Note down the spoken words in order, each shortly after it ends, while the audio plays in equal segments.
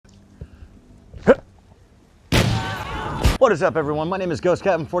What is up, everyone? My name is Ghost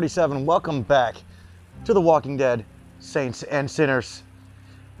Captain 47. Welcome back to The Walking Dead, Saints and Sinners.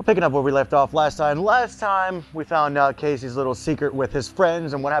 We're picking up where we left off last time. Last time, we found out Casey's little secret with his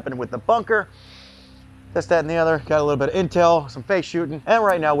friends and what happened with the bunker. This, that, and the other. Got a little bit of intel, some face shooting. And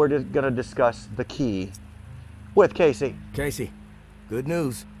right now, we're just going to discuss the key with Casey. Casey, good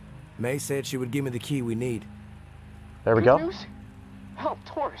news. May said she would give me the key we need. There we go. Good news? Hell,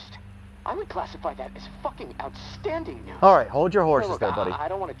 tourist. I would classify that as fucking outstanding news. All right, hold your horses Hey, look, there, buddy. I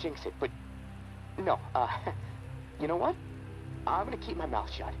don't want to jinx it, but no. You know what? I'm gonna keep my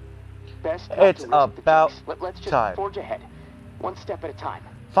mouth shut. Best. It's about Let's just time. forge ahead, one step at a time.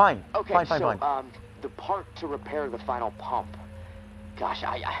 Fine. Okay. Fine. The part to repair the final pump. Gosh,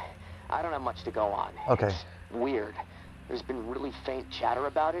 I don't have much to go on. Okay. It's weird. There's been really faint chatter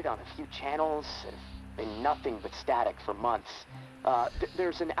about it on a few channels. Been nothing but static for months.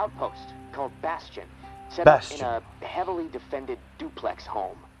 There's an outpost called Bastion, set up in a heavily defended duplex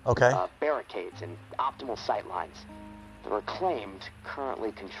home. Okay. Barricades and optimal sightlines. The Reclaimed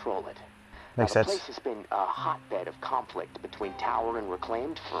currently control it. Makes The sense. place has been a hotbed of conflict between Tower and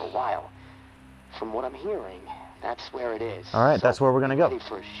Reclaimed for a while. From what I'm hearing, that's where it is. All right, that's where we're gonna go. Ready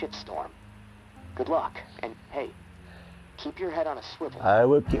for a shitstorm. Good luck, and hey, keep your head on a swivel. I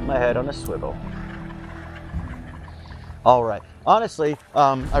will keep my head on a swivel. All right. Honestly,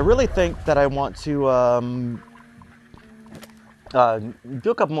 I really think that I want to do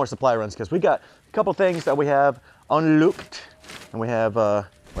a couple more supply runs because we got a couple things that we have unlooked, and we have.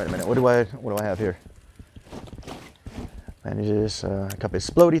 Wait a minute. What do I have here? Bandages, a couple of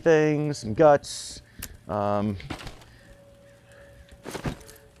explodey things, some guts. Okay,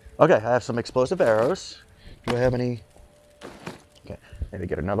 I have some explosive arrows. Do I have any? Okay, maybe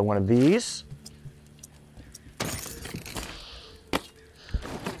get another one of these.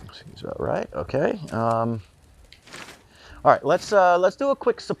 Seems about right. Okay. All right, let's do a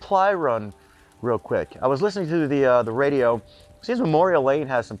quick supply run, real quick. I was listening to the radio. Seems Memorial Lane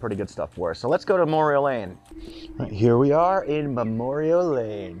has some pretty good stuff for us. So let's go to Memorial Lane. Right, here we are in Memorial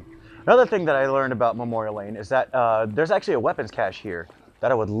Lane. Another thing that I learned about Memorial Lane is that there's actually a weapons cache here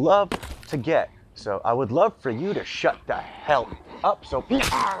that I would love to get. So I would love for you to shut the hell up. So,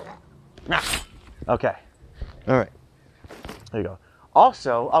 okay. All right. There you go.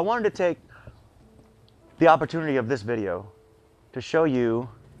 Also, I wanted to take the opportunity of this video to show you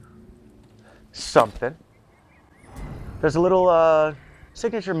something. There's a little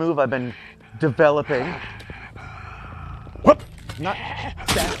signature move I've been developing. Whoop! Not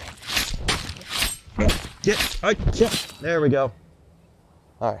that. There we go.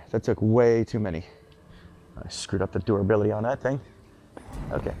 All right, that took way too many. I screwed up the durability on that thing.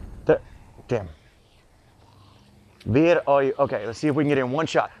 Okay, damn. Okay, let's see if we can get in one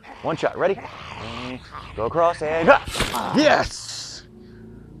shot. One shot, ready? Go across and yes!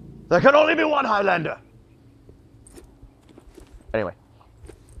 There can only be one Highlander. Anyway,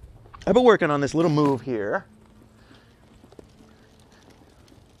 I've been working on this little move here.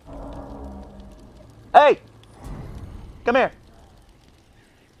 Hey! Come here.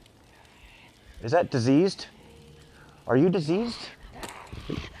 Is that diseased? Are you diseased?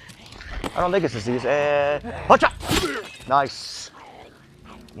 I don't think it's diseased. Watch out! Nice.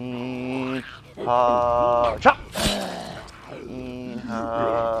 Chop.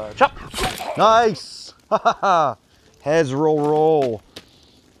 Chop. Nice. Heads roll.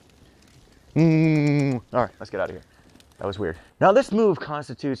 All right, let's get out of here. That was weird. Now this move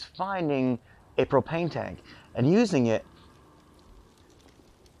constitutes finding a propane tank and using it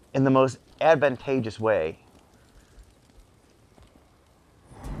in the most advantageous way.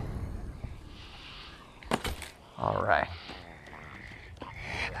 All right.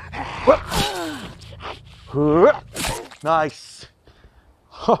 Nice.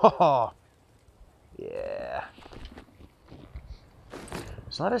 Yeah.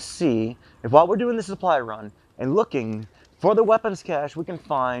 So let us see if while we're doing the supply run and looking for the weapons cache, we can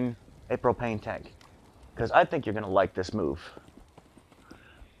find a propane tank. Because I think you're going to like this move.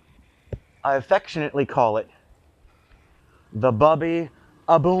 I affectionately call it the Bubby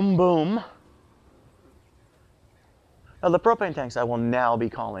Boom Boom. Now the propane tanks I will now be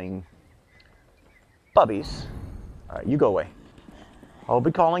calling Bubbies. All right, you go away. I'll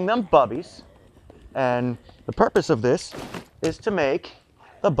be calling them Bubbies. And the purpose of this is to make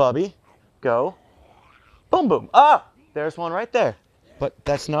the Bubby go boom boom. Ah, there's one right there. But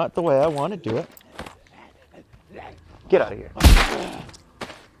that's not the way I want to do it. Get out of here.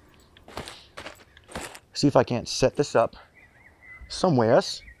 See if I can't set this up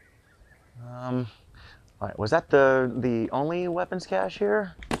somewheres. All right, was that the only weapons cache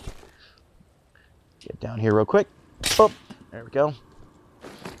here? Get down here real quick. Oh, There we go.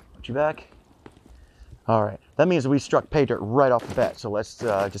 Put you back. All right. That means we struck pay dirt right off the bat. So let's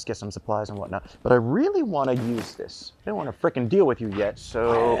just get some supplies and whatnot. But I really want to use this. I don't want to frickin' deal with you yet.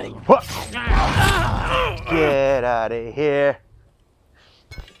 So get out of here.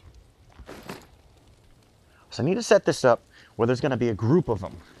 So I need to set this up where there's going to be a group of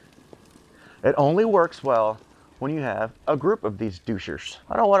them. It only works well when you have a group of these douchers.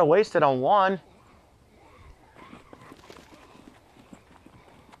 I don't want to waste it on one.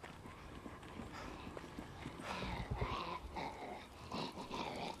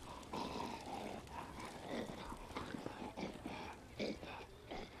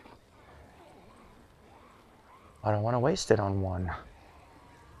 I don't want to waste it on one.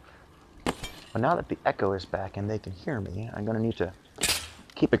 But now that the echo is back and they can hear me, I'm going to need to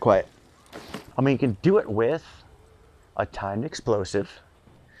keep it quiet. I mean, you can do it with a timed explosive,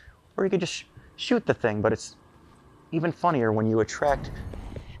 or you can just shoot the thing, but it's even funnier when you attract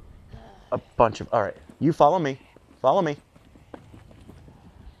a bunch of... All right, you follow me. Follow me.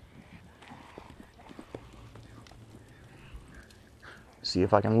 See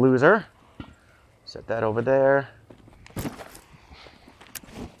if I can lose her. Set that over there.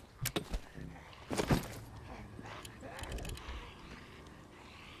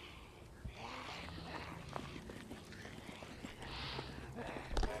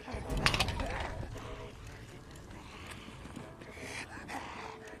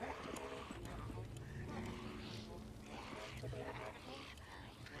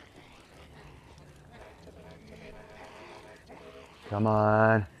 Come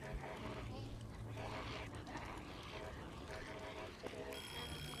on.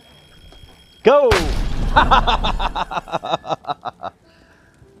 Go!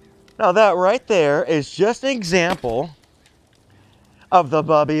 Now that right there is just an example of the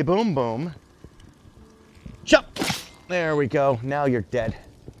Bubby Boom Boom. Jump! There we go. Now you're dead.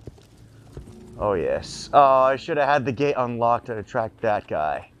 Oh yes. Oh, I should have had the gate unlocked to attract that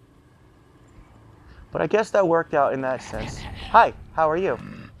guy. But I guess that worked out in that sense. Hi, how are you?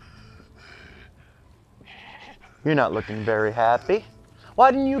 You're not looking very happy.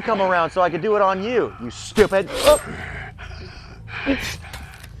 Why didn't you come around so I could do it on you, you stupid?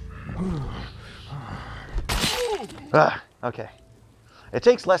 Oh. Okay. It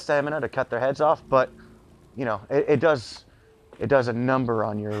takes less stamina to cut their heads off, but, you know, it does a number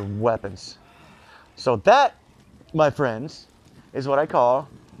on your weapons. So that, my friends, is what I call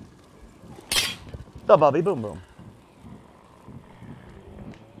the Bubby Boom Boom.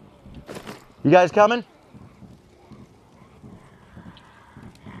 You guys coming?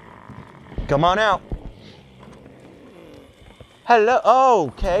 Come on out. Hello. Oh,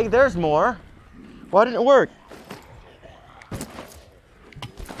 okay, there's more. Why didn't it work?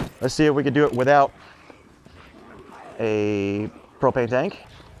 Let's see if we can do it without a propane tank.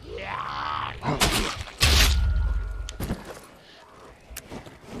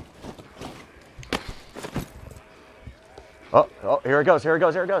 Oh, here it goes, here it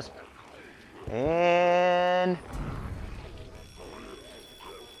goes, here it goes. And...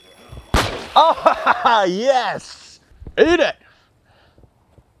 oh, yes! Eat it!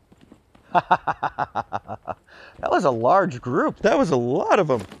 That was a large group. That was a lot of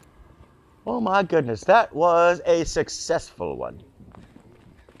them. Oh my goodness, that was a successful one.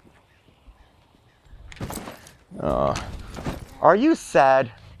 Are you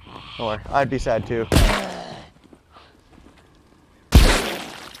sad? Or I'd be sad too.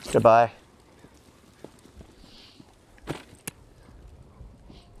 Goodbye.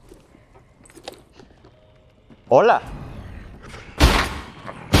 Hola.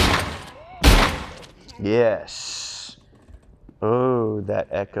 Yes. Oh, that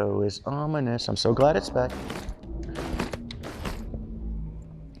echo is ominous. I'm so glad it's back.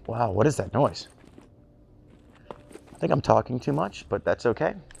 Wow, what is that noise? I think I'm talking too much, but that's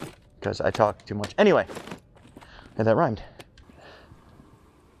okay, because I talk too much. Anyway, hey, that rhymed.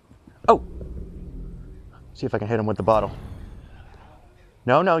 Oh! See if I can hit him with the bottle.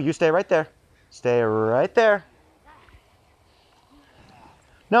 No, no, you stay right there. Stay right there.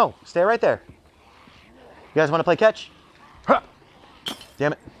 No, stay right there. You guys want to play catch? Huh.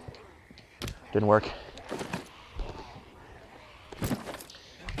 Damn it. Didn't work.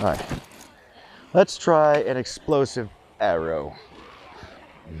 All right. Let's try an explosive arrow.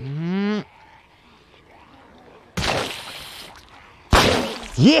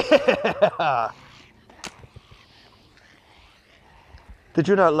 Yeah! Did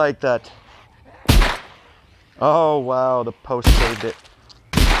you not like that? Oh, wow, the post saved it.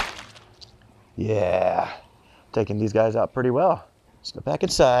 Yeah, taking these guys out pretty well. Let's go back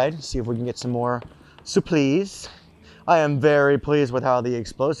inside, see if we can get some more supplies. I am very pleased with how the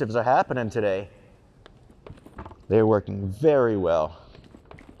explosives are happening today. They're working very well.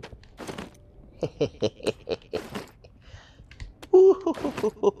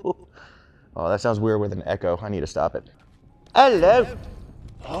 Oh, that sounds weird with an echo. I need to stop it. Hello.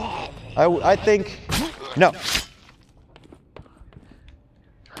 I think, no.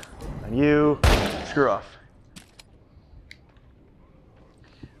 And you, screw off.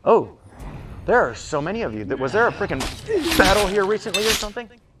 Oh, there are so many of you. Was there a freaking battle here recently or something?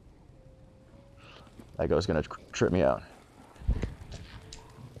 That guy's gonna trip me out.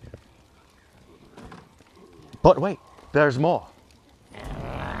 But wait, there's more.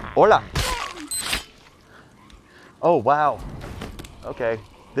 Hola. Oh, wow. Okay,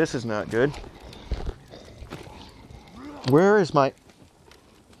 this is not good. Where is my...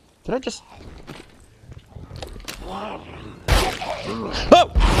 Did I just... Oh!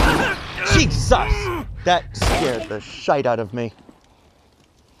 Jesus! That scared the shite out of me.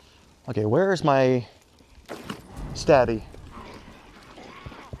 Okay, where is my stabby?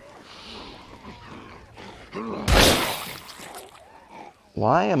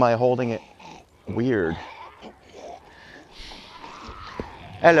 Why am I holding it weird?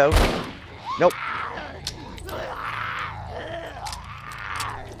 Hello. Nope.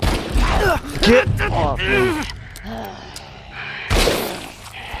 Get off me.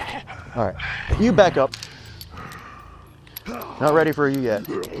 Alright, you back up. Not ready for you yet.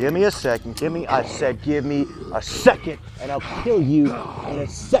 Give me a second. I said give me a second, and I'll kill you in a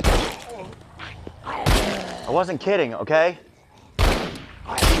second. I wasn't kidding, okay?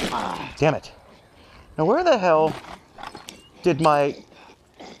 Damn it. Now where the hell did my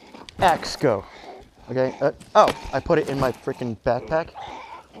axe go? Okay, oh, I put it in my freaking backpack.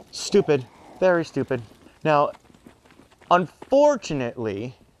 Stupid, very stupid. Now,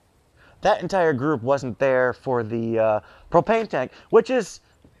 unfortunately, that entire group wasn't there for the propane tank, which is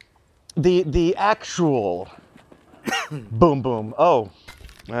the actual boom boom. Oh,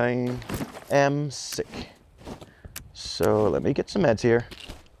 I am sick. So let me get some meds here.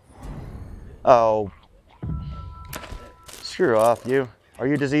 Oh, screw off, you. Are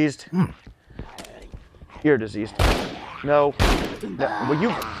you diseased? You're diseased. No. No. Will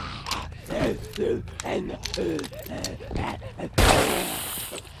you?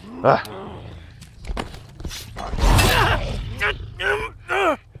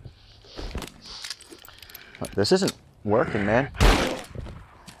 This isn't working, man.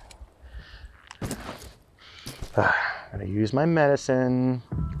 Gotta use my medicine.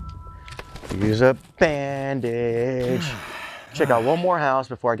 Use a bandage. Check out one more house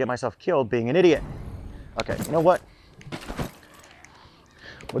before I get myself killed being an idiot. Okay, you know what?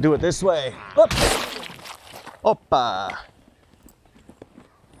 We'll do it this way. Up. Opa.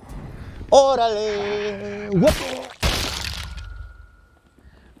 Orale. Whoop.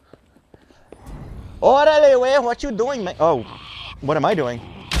 Orale, way. What you doing, man? Oh, what am I doing?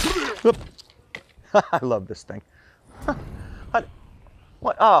 Whoop. I love this thing.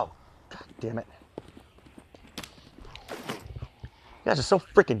 What? Oh, God damn it. You guys are so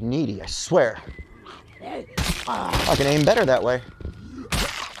freaking needy, I swear. I can aim better that way.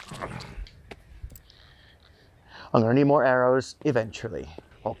 I'm gonna need more arrows eventually.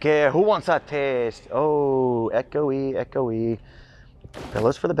 Okay, who wants a taste? Oh, echoey, echoey.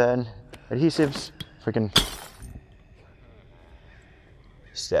 Pillows for the bed. Adhesives. Freaking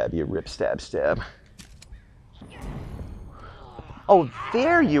stab you, rip, stab, stab. Oh,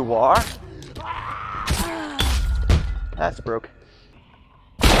 there you are. That's broke.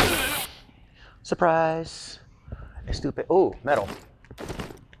 Surprise. Stupid. Oh, metal.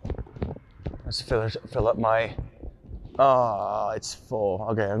 Let's fill up my... Oh, it's full.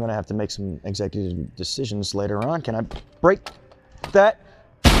 Okay, I'm gonna have to make some executive decisions later on. Can I break that?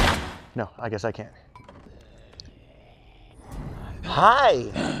 No, I guess I can't. Hi!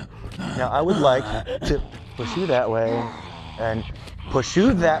 Now I would like to push you that way and push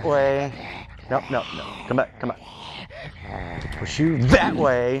you that way. No, no, no. Come back, come back. Push you that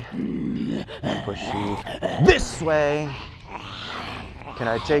way. Push you this way. Can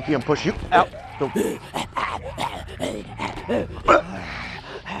I take you and push you out? Can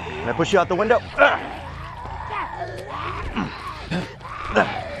I push you out the window?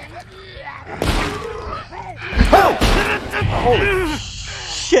 Oh! Holy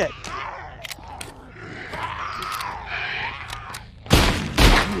shit!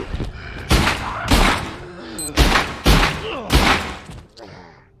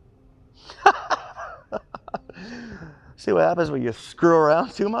 See what happens when you screw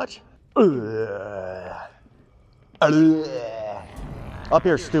around too much? Up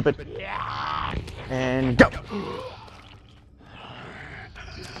here, stupid. And go.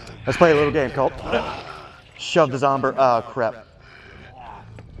 Let's play a little game called Shove the Zomber. Oh, crap.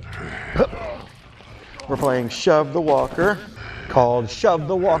 We're playing Shove the Walker, called Shove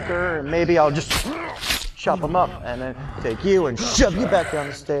the Walker, and maybe I'll just chop them up and then take you and shove you back down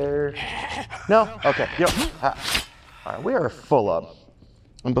the stairs. No? Okay. All right, we are full up.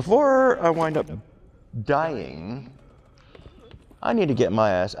 And before I wind up dying, I need to get my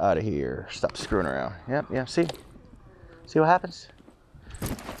ass out of here. Stop screwing around. Yep, see? See what happens?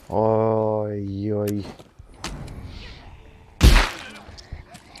 Oy, oy.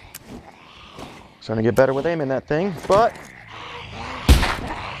 Starting to get better with aiming that thing, but...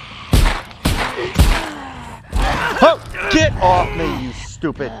 Oh, get off me, you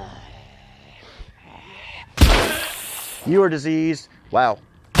stupid. You are diseased. Wow.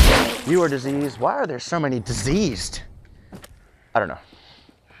 You are diseased. Why are there so many diseased? I don't know.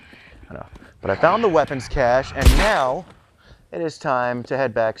 But I found the weapons cache, and now it is time to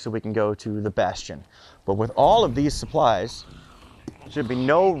head back so we can go to the Bastion. But with all of these supplies, there should be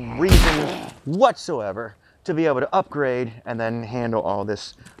no reason whatsoever to be able to upgrade and then handle all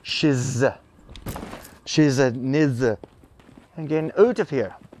this shiz niz and getting out of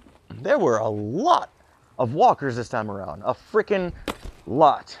here. There were a lot of walkers this time around. A freaking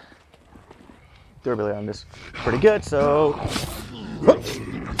lot. Durability on this pretty good, so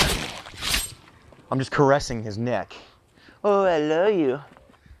I'm just caressing his neck. Oh, I love you.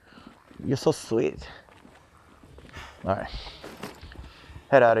 You're so sweet. All right.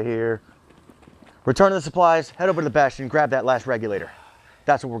 Head out of here. Return to the supplies, head over to the Bastion, grab that last regulator.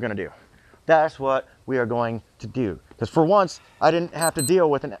 That's what we're gonna do. That's what we are going to do. Because for once, I didn't have to deal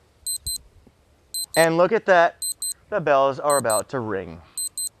with an... And look at that. The bells are about to ring.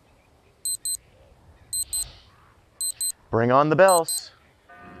 Bring on the bells.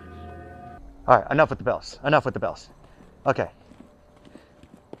 All right, enough with the bells. Enough with the bells. Okay.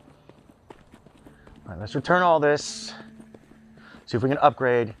 All right, let's return all this. See if we can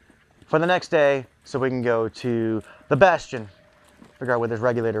upgrade for the next day so we can go to the Bastion. Figure out where this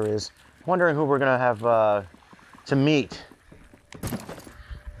regulator is. Wondering who we're gonna have to meet.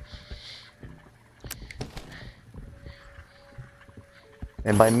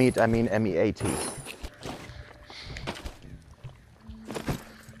 And by meet, I mean M-E-A-T.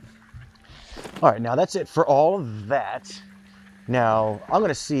 All right, now that's it for all of that. Now I'm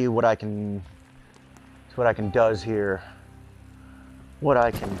gonna see what I can does here. What I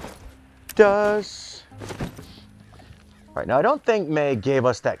can does. All right, now I don't think May gave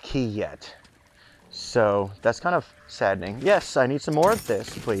us that key yet. So that's kind of saddening. Yes, I need some more of this,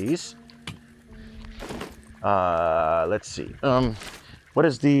 please. Let's see. What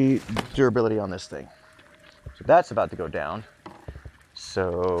is the durability on this thing? So that's about to go down.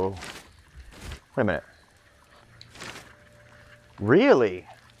 So, wait a minute. Really?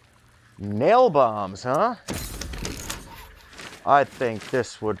 Nail bombs, huh? I think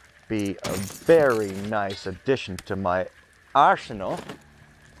this would be a very nice addition to my arsenal.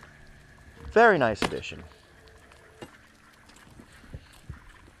 Very nice addition.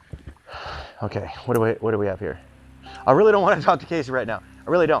 Okay, what do we have here? I really don't want to talk to Casey right now. I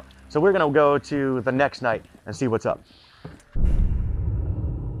really don't. So we're gonna go to the next night and see what's up.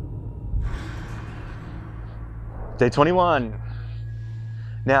 Day 21.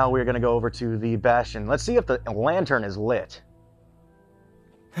 Now we're gonna go over to the Bastion. Let's see if the lantern is lit.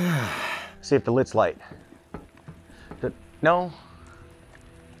 See if the lit's light. No?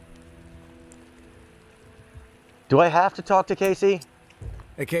 Do I have to talk to Casey?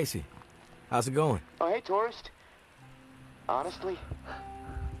 Hey, Casey. How's it going? Oh, hey, tourist. Honestly,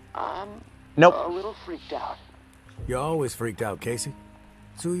 I'm Nope. a little freaked out. You're always freaked out, Casey.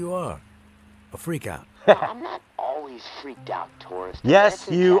 It's who you are. A freak out. I'm not always freaked out, tourist. Yes,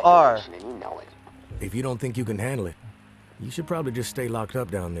 That's you are. exaggeration, and you know it. If you don't think you can handle it, you should probably just stay locked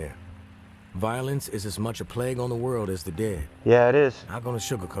up down there. Violence is as much a plague on the world as the dead. Yeah, it is. Not gonna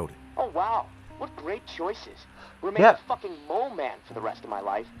sugarcoat it. Oh, wow. What great choices. Remain Yeah. a fucking mole man for the rest of my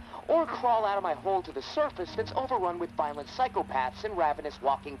life, or crawl out of my hole to the surface that's overrun with violent psychopaths and ravenous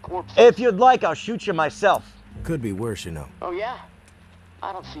walking corpses. If you'd like, I'll shoot you myself. Could be worse, you know. Oh, yeah?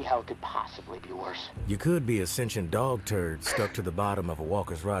 I don't see how it could possibly be worse. You could be a sentient dog turd stuck to the bottom of a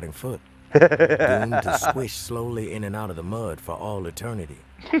walker's rotting foot. Doomed to squish slowly in and out of the mud for all eternity.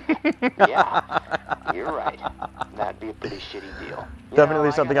 Yeah, you're right. That'd be a pretty shitty deal.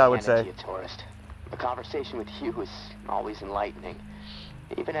 Definitely something I would say. You, tourist. A conversation with you is always enlightening,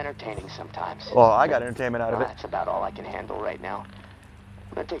 even entertaining sometimes. Well, I got entertainment out of it. That's about all I can handle right now.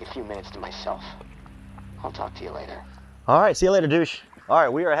 I'm gonna take a few minutes to myself. I'll talk to you later. All right, see you later, douche. All right,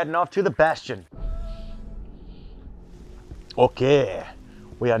 we are heading off to the Bastion. Okay,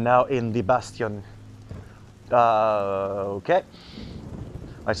 We are now in the Bastion. Okay.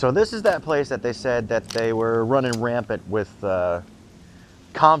 All right, so this is that place that they said that they were running rampant with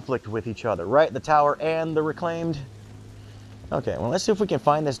conflict with each other, right? The tower and the reclaimed. Okay, well, let's see if we can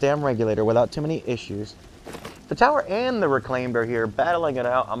find this damn regulator without too many issues. The tower and the reclaimed are here battling it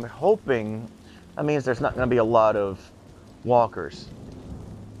out. I'm hoping that means there's not going to be a lot of walkers.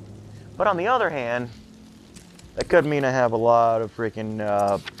 But on the other hand, that could mean I have a lot of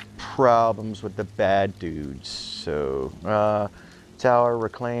freaking problems with the bad dudes. So, tower,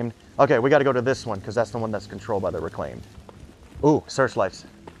 reclaimed. Okay, we got to go to this one because that's the one that's controlled by the reclaimed. Ooh, searchlights.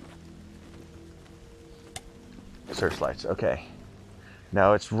 Searchlights, okay.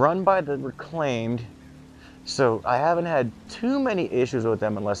 Now it's run by the reclaimed, so I haven't had too many issues with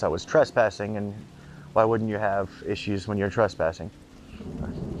them unless I was trespassing, and why wouldn't you have issues when you're trespassing?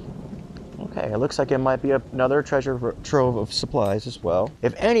 Okay, it looks like it might be another treasure trove of supplies as well.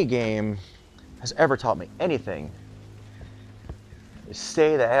 If any game has ever taught me anything, is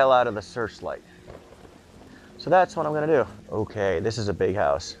stay the hell out of the searchlight. So that's what I'm gonna do. Okay, this is a big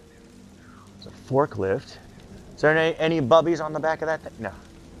house. It's a forklift. Is there any bubbies on the back of that thing? No.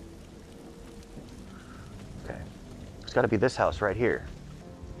 Okay. It's got to be this house right here.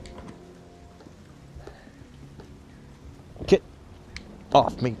 Get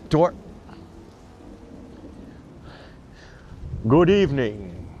off me, door. Good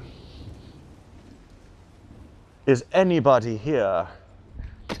evening. Is anybody here?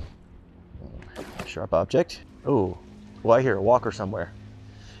 Sharp object. Oh, well, I hear a walker somewhere.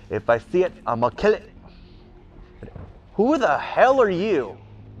 If I see it, I'm gonna kill it. Who the hell are you?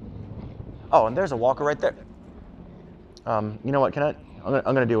 Oh, and there's a walker right there. You know what? I'm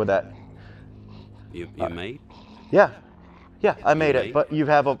gonna deal with that. You made? Yeah, I made it. But you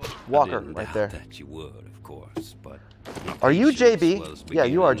have a walker I didn't right doubt there. that you would, of course, but my Are you patience JB? was Yeah,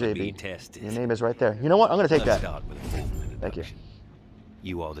 you are beginning to be JB. tested. Your name is right there. You know what? I'm gonna take Let's that. start with a formal Thank you. introduction.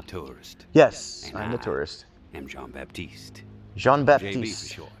 You are the tourist. Yes, And I'm the I tourist. am Jean-Baptiste. Jean JB Baptiste.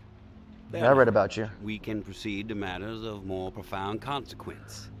 for short. Yeah, I read about you. We can proceed to matters of more profound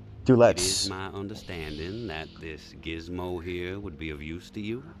consequence. Do It is let's. my understanding that this gizmo here would be of use to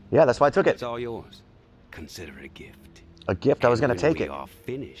you. Yeah, that's why I took It's it. all yours. Consider it a gift. A gift. I was gonna And take when it. we are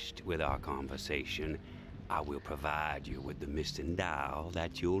finished with our conversation, I will provide you with the missing dial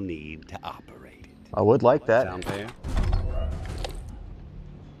that you'll need to operate it. I would like that. Sound fair?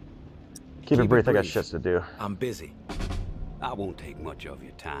 Keep it Keep brief. it I got brief. shits to do. I'm busy. I won't take much of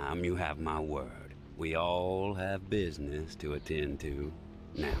your time. You have my word. We all have business to attend to.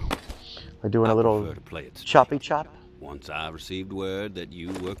 Now, We're doing I a little prefer to play it straight. choppy chop. Once I received word that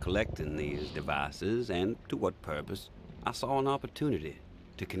you were collecting these devices, and to what purpose, I saw an opportunity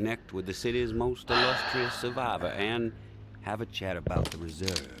to connect with the city's most illustrious survivor and have a chat about the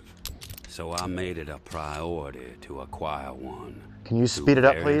reserve. So I made it a priority to acquire one. Can you speed it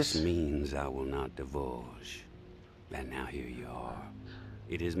up, Through various please? means I will not divulge. And now here you are.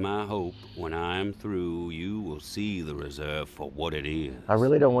 It is my hope when I am through, you will see the reserve for what it is. I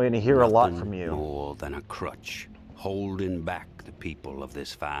really don't want to hear a lot Nothing from you. more than a crutch, holding back the people of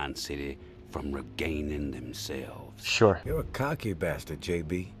this fine city from regaining themselves. Sure. You're a cocky bastard,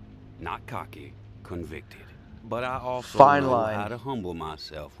 JB. Not cocky, convicted. But I also Fine know line. how to humble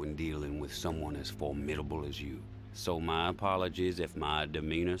myself when dealing with someone as formidable as you. So my apologies if my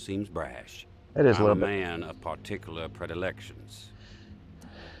demeanor seems brash. It is a I'm little bit. man of particular predilections.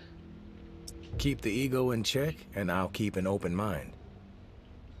 Keep the ego in check, and I'll keep an open mind.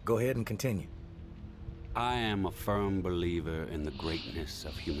 Go ahead and continue. I am a firm believer in the greatness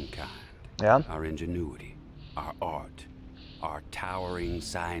of humankind. Yeah? Our ingenuity, our art, our towering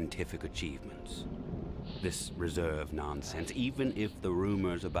scientific achievements. This reserve nonsense, even if the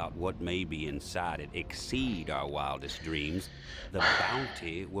rumors about what may be inside it exceed our wildest dreams, the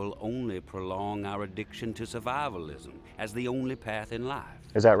bounty will only prolong our addiction to survivalism as the only path in life.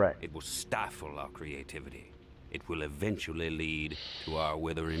 Is that right? It will stifle our creativity. It will eventually lead to our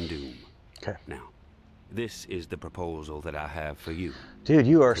withering doom. Okay. Now, this is the proposal that I have for you. Dude,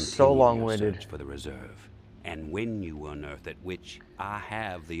 you are so Continue your long-winded. search for the reserve. And when you unearth it, which I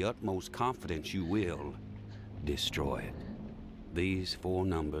have the utmost confidence you will, destroy it. These 4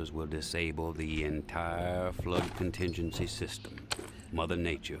 numbers will disable the entire flood contingency system. Mother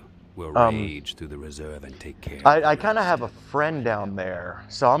Nature will rage through the reserve and take care of I kind of have a friend down there,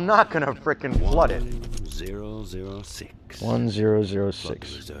 so I'm not gonna frickin' flood it. 1006. Flood 1006.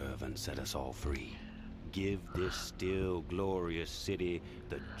 the reserve and set us all free. Give this still glorious city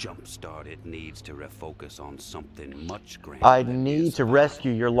the jump start it needs to refocus on something much grander. I than need is to survival.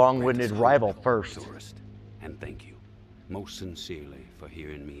 rescue your long-winded Grant us rival hope, first. tourist, and thank you. most sincerely for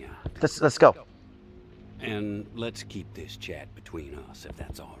hearing me out. Let's go. And let's keep this chat between us, if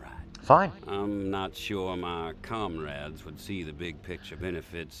that's all right. Fine. I'm not sure my comrades would see the big picture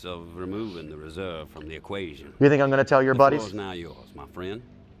benefits of removing the reserve from the equation. You think I'm gonna tell your buddies? The floor's now yours, my friend.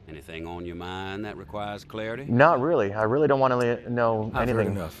 Anything on your mind that requires clarity? Not really. I really don't want to know I've heard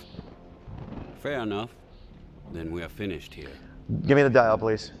anything. enough. Fair enough. Then we're finished here. Give me the dial,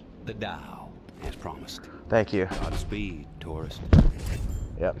 please. The dial, as promised. Thank you. Godspeed, tourist.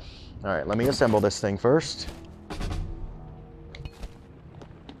 Yep. All right, let me assemble this thing first.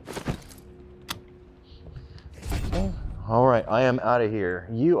 All right, I am out of here.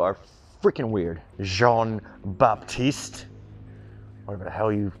 You are freaking weird, Jean-Baptiste. Whatever the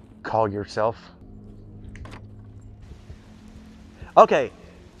hell you call yourself. Okay,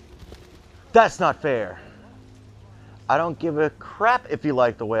 that's not fair. I don't give a crap if you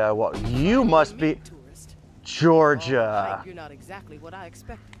like the way I walk. You must be Georgia. You're not exactly what I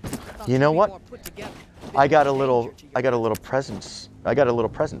expected. You know what? I got a little present. I got a little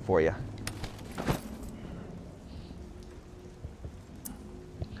present for you.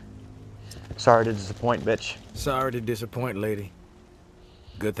 Sorry to disappoint, bitch. Sorry to disappoint, lady.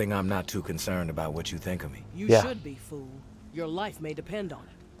 Good thing I'm not too concerned about what you think of me. You Yeah. should be, fool. Your life may depend on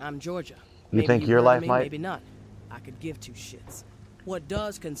it. I'm Georgia. You Maybe think your heard life me, might? Maybe not. I could give two shits. What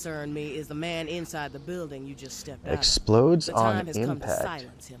does concern me is the man inside the building you just stepped out of. Explodes The on time has come to impact.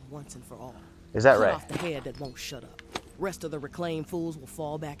 silence him once and for all. Is that Cut right? off the head that won't shut up. Rest of the reclaimed fools will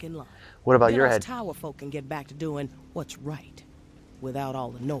fall back in line. What about Then your us head? tower folk can get back to doing what's right, without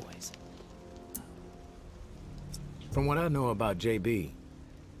all the noise. From what I know about JB,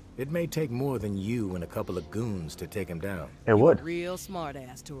 it may take more than you and a couple of goons to take him down. It would. You're a real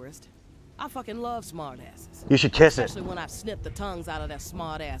smart-ass tourist. I fucking love smart-asses. You should kiss it. Especially when I've snipped the tongues out of their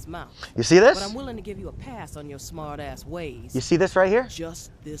smart-ass mouth. You see this? But I'm willing to give you a pass on your smart-ass ways. You see this right here?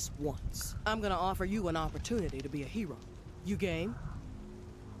 Just this once. I'm gonna offer you an opportunity to be a hero. You game?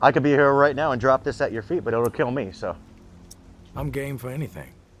 I could be here right now and drop this at your feet, but it'll kill me, so. I'm game for anything,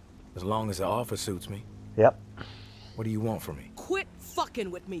 as long as the offer suits me. Yep. What do you want from me? Quit fucking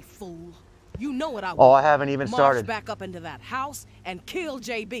with me, fool. You know what I want. Oh, I haven't even March started. back up into that house and kill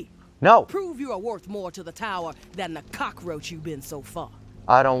JB. No, Prove you are worth more to the tower than the cockroach you've been so far.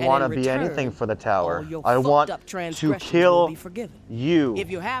 I don't And want to in be return, anything for the tower. all your I fucked want up to transgressions will kill be forgiven. you. If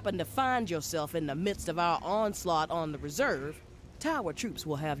you happen to find yourself in the midst of our onslaught on the reserve, tower troops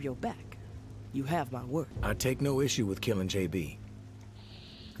will have your back. You have my word. I take no issue with killing JB.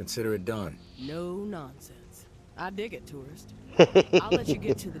 Consider it done. No nonsense. I dig it, tourist. I'll let you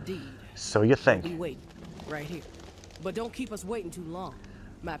get to the deed. So you We think. wait, right here. But don't keep us waiting too long.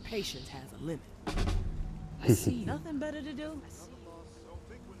 My patience has a limit. I see. Nothing better to do?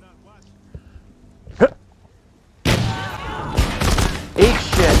 Eat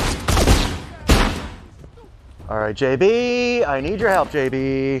shit. All right, JB, I need your help,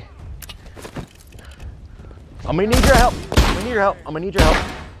 JB. I'm gonna need your help. I'm gonna need your help. I'm gonna need your help.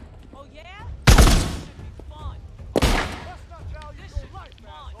 Oh, yeah?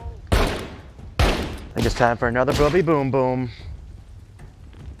 I think it's time for another Bubby Boom Boom.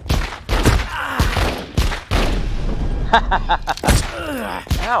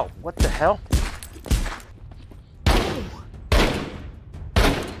 Ow, what the hell?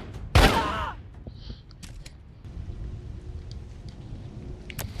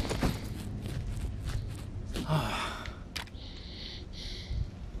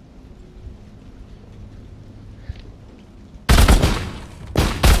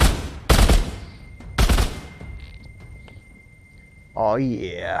 Oh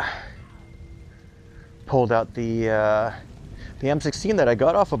yeah. Pulled out the M16 that I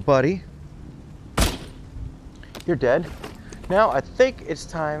got off of Buddy. You're dead. Now I think it's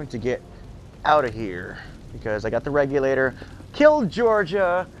time to get out of here because I got the regulator. Killed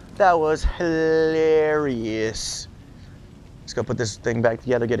Georgia. That was hilarious. Let's go put this thing back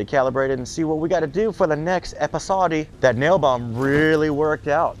together, get it calibrated, and see what we got to do for the next episode. That nail bomb really worked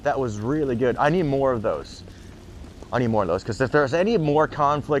out. That was really good. I need more of those. I need more of those because if there's any more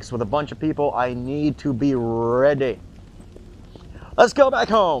conflicts with a bunch of people, I need to be ready. Let's go back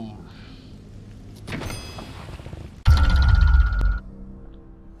home.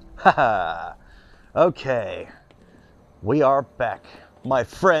 Haha. Okay. We are back. My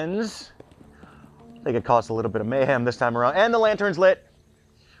friends. I think it caused a little bit of mayhem this time around. And the lantern's lit.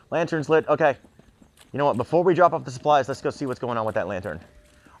 Lantern's lit. Okay. You know what? Before we drop off the supplies, let's go see what's going on with that lantern.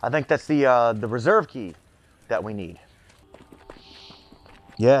 I think that's the reserve key that we need.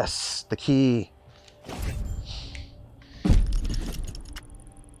 Yes, the key.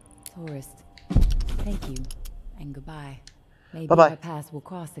 Tourist, thank you. And goodbye. Maybe Bye-bye. our paths will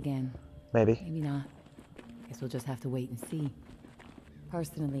cross again. Maybe. Maybe not. Guess we'll just have to wait and see.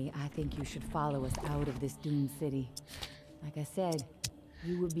 Personally, I think you should follow us out of this doomed city. Like I said,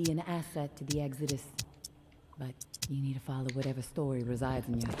 you would be an asset to the Exodus. But you need to follow whatever story resides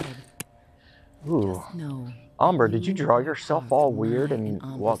in your head. Ooh. Just know. Amber, did you draw yourself all weird and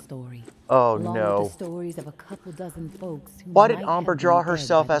walk? Story. Oh Along no. with the stories of a couple dozen folks who Why did might Amber have been draw dead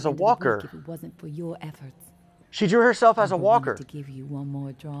herself by the as a end of the walker? week if it wasn't for your efforts. She drew herself as a Amber walker. wanted to give you one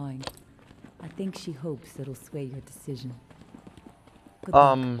more drawing. I think she hopes it'll sway your decision. Good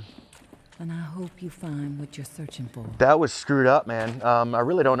luck. And I hope you find what you're searching for. That was screwed up, man. I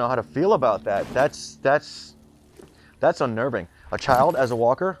really don't know how to feel about that. That's unnerving. A child as a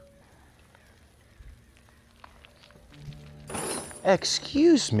walker?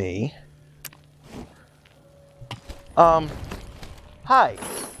 Excuse me. Hi.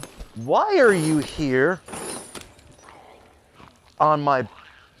 Why are you here on my...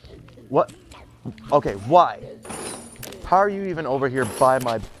 What? Okay, why? How are you even over here by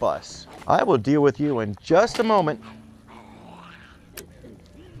my bus? I will deal with you in just a moment.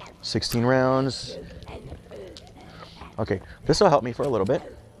 16 rounds. Okay, this will help me for a little bit.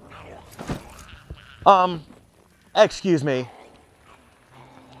 Excuse me.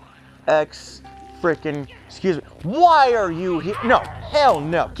 Excuse me. Why are you here? No, hell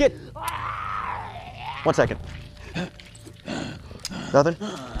no. Get. 1 second. Nothing?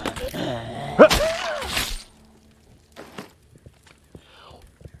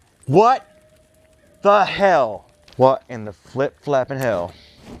 What the hell? What in the flip-flapping hell?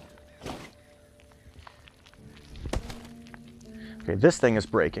 Okay, this thing is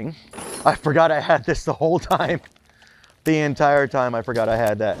breaking. I forgot I had this the whole time. The entire time I forgot I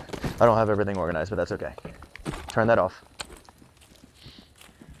had that. I don't have everything organized, but that's okay. Turn that off.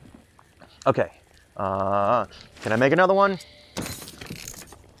 Okay. Can I make another one?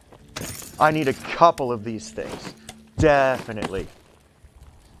 I need a couple of these things. Definitely.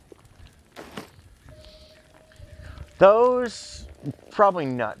 Those, probably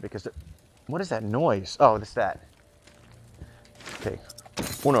not, because... What is that noise? Oh, it's that. Okay.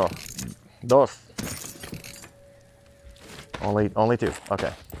 Uno. Dos. Only two.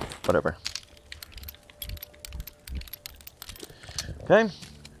 Okay. Whatever. Okay.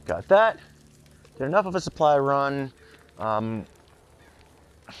 Got that. Did enough of a supply run.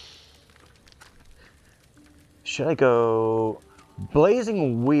 Should I go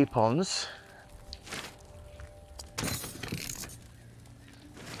blazing weapons?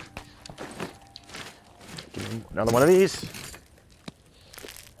 Another one of these.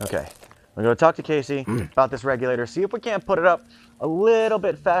 Okay, I'm going to talk to Casey about this regulator, see if we can't put it up a little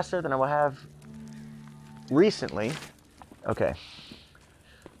bit faster than I will have recently. Okay.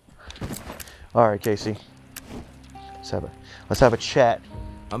 All right, Casey. Let's have a chat.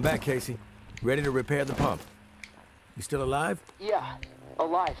 I'm back, Casey. Ready to repair the pump. You still alive? Yeah,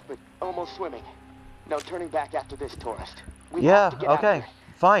 alive, but almost swimming. No turning back after this, tourist. We Yeah, have to get out okay, of here.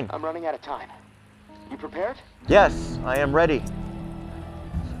 fine. I'm running out of time. You prepared? Yes, I am ready.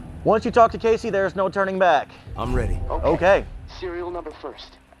 Once you talk to Casey, there's no turning back. I'm ready. Okay. Serial number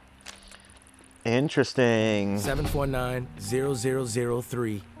first. Interesting.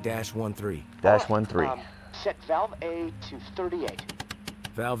 749-0003-13. -13. Set valve A to 38.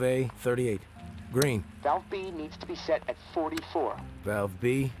 Valve A, 38. Green. Valve B needs to be set at 44. Valve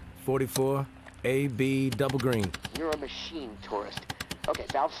B, 44. A, B, double green. You're a machine, tourist. Okay,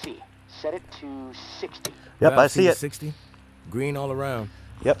 valve C. Set it to 60. Yep, Valve I C see to it. 60. Green all around.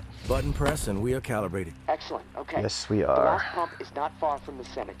 Yep. Button press and we are calibrated. Excellent. Okay. Yes, we The are. last pump is not far from the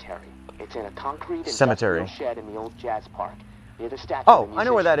cemetery. It's in a concrete Cemetery. industrial shed in the old jazz park, near the statue. Oh, of the I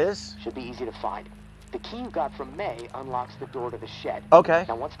know where that musician. is. Should be easy to find. The key you got from May unlocks the door to the shed. Okay.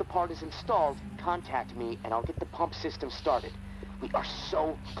 Now, once the part is installed, contact me and I'll get the pump system started. We are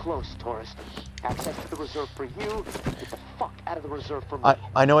so close, tourist. Access to the reserve for you. Get the fuck out of the reserve for me.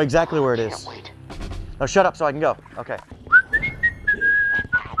 I know exactly where it is. Can't wait. Now shut up so I can go. Okay.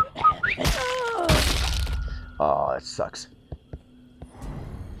 Oh, that sucks.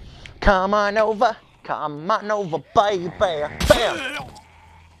 Come on over, baby. Bam!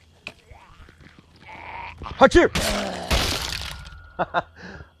 Achoo!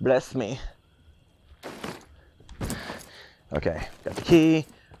 Bless me. Okay, got the key.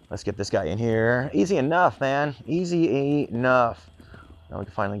 Let's get this guy in here. Easy enough, man. Easy enough. Now we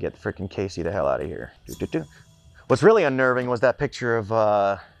can finally get frickin' Casey the hell out of here. What's really unnerving was that picture of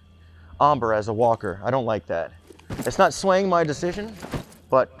Amber as a walker. I don't like that. It's not swaying my decision,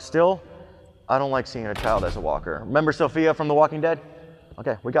 but still, I don't like seeing a child as a walker. Remember Sophia from The Walking Dead?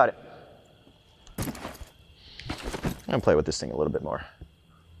 Okay, we got it. I'm gonna play with this thing a little bit more.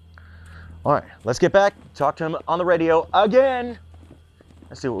 All right, let's get back, talk to him on the radio again.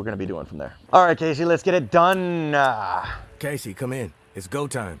 Let's see what we're gonna be doing from there. All right, Casey, let's get it done. Casey, come in. It's go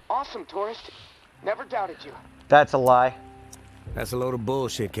time. Awesome, tourist. Never doubted you. That's a lie. That's a load of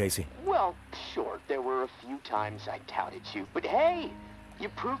bullshit, Casey. Well, sure, there were a few times I doubted you, but hey, you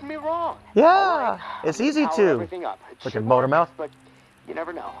proved me wrong. Yeah, right, it's I'm gonna easy power to. everything up. It Look should at motor work, mouth. But you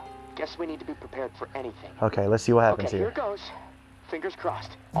never know. Guess we need to be prepared for anything. Okay, let's see what happens Okay, here. here goes. Fingers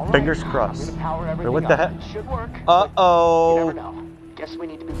crossed. All right, Fingers crossed. I'm gonna power everything Wait, what the up. heck? It should work. but Uh-oh. You never know. Guess we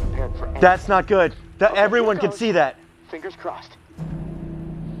need to be prepared for anything. That's not good. That Okay, everyone here can goes. see that. Fingers crossed.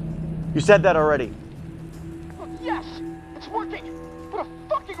 You said that already. Oh, yes, it's working. What a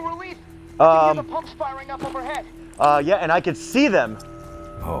fucking relief. I can hear the pumps firing up overhead. Yeah, and I could see them.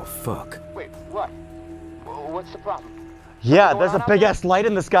 Oh, fuck. Wait, what? What's the problem? Yeah, Going there's on a out big there? ass light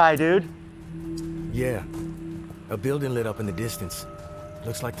in the sky, dude. Yeah. A building lit up in the distance.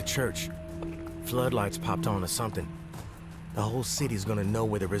 Looks like the church. Floodlights popped on or something. The whole city's gonna know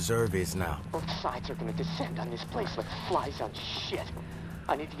where the reserve is now. Both sides are gonna descend on this place like flies on shit.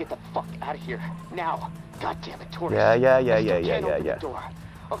 I need to get the fuck out of here now. God damn it, tourist. Yeah. I still can't open the door.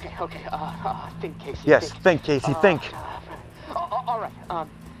 Okay. Think, Casey. Yes, think, Casey, think. All right.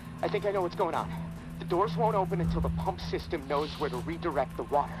 I think I know what's going on. The doors won't open until the pump system knows where to redirect the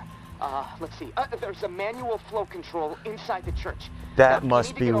water. Let's see. There's a manual flow control inside the church. That Now, you must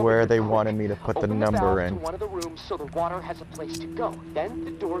need to be get over where here they quick. wanted me to put the Open number valve in. to one of the rooms so the water has a place to go. Then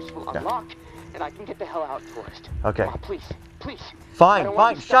the doors will unlock, and I can get the hell out, tourist. Okay. Come on, please. Fine, I don't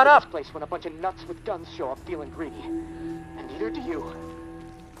want to be shut stuck in up. this place when a bunch of nuts with guns show up feeling greedy. And neither do you.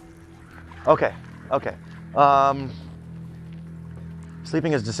 Okay.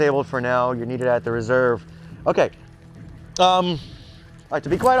 Sleeping is disabled for now. You're needed at the reserve. Okay. All right, to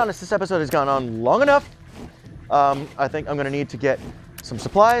be quite honest, this episode has gone on long enough. I think I'm gonna need to get some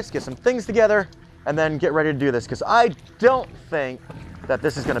supplies, get some things together, and then get ready to do this, because I don't think that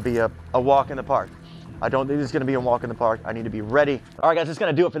this is gonna be a walk in the park. I don't think this is gonna be a walk in the park. I need to be ready. All right, guys, that's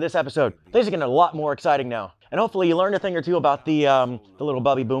gonna do it for this episode. Things are getting a lot more exciting now. And hopefully you learned a thing or two about the little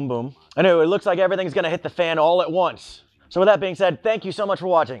Bubby Boom Boom. I know, it looks like everything's gonna hit the fan all at once. So with that being said, thank you so much for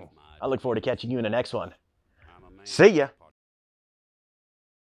watching. I look forward to catching you in the next one. See ya.